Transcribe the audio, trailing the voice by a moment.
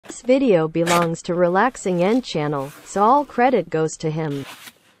This video belongs to Relaxing End channel, so all credit goes to him.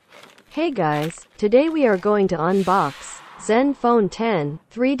 Hey guys, today we are going to unbox Zenfone 10,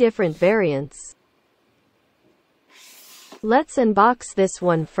 3 different variants. Let's unbox this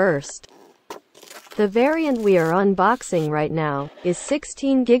one first. The variant we are unboxing right now is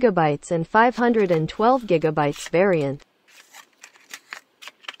 16GB and 512GB variant.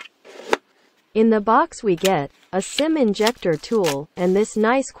 In the box we get a SIM injector tool and this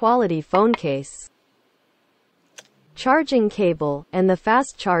nice quality phone case, charging cable, and the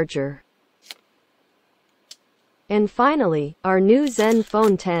fast charger. And finally, our new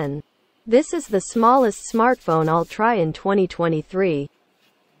Zenfone 10. This is the smallest smartphone I'll try in 2023.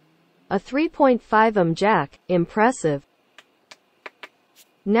 A 3.5mm jack, impressive.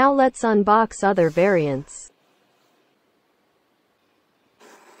 Now let's unbox other variants.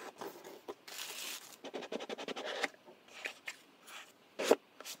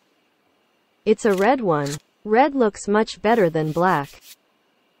 It's a red one. Red looks much better than black.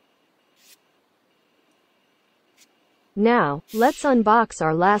 Now, let's unbox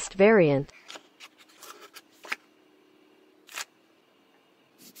our last variant.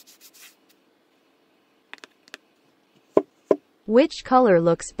 Which color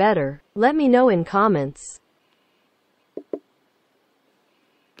looks better? Let me know in comments.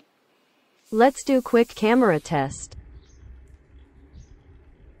 Let's do quick camera test.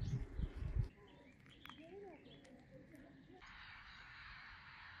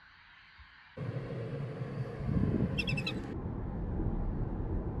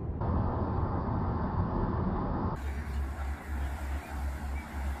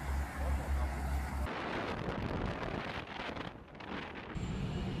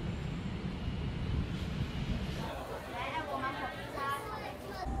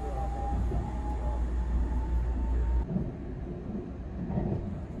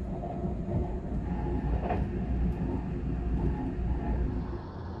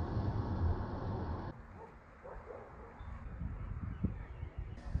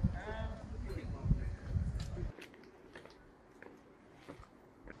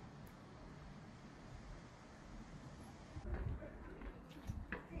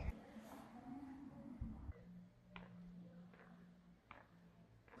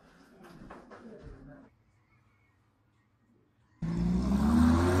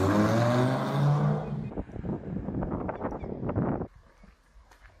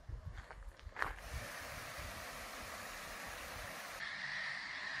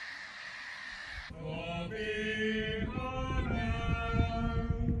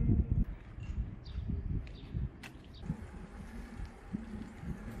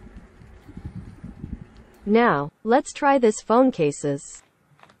 Now, let's try this phone cases.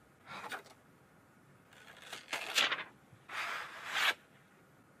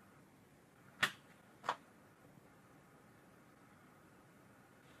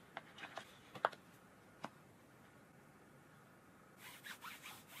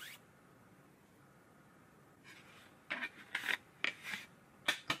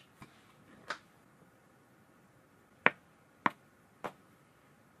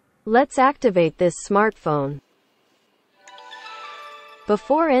 Let's activate this smartphone.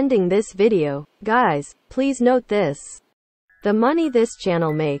 Before ending this video, guys, please note this. The money this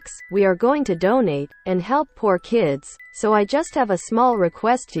channel makes, we are going to donate and help poor kids, so I just have a small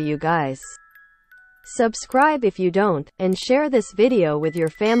request to you guys. Subscribe if you don't, and share this video with your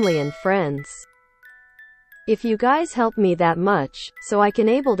family and friends. If you guys help me that much, so I can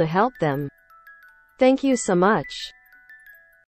able to help them. Thank you so much.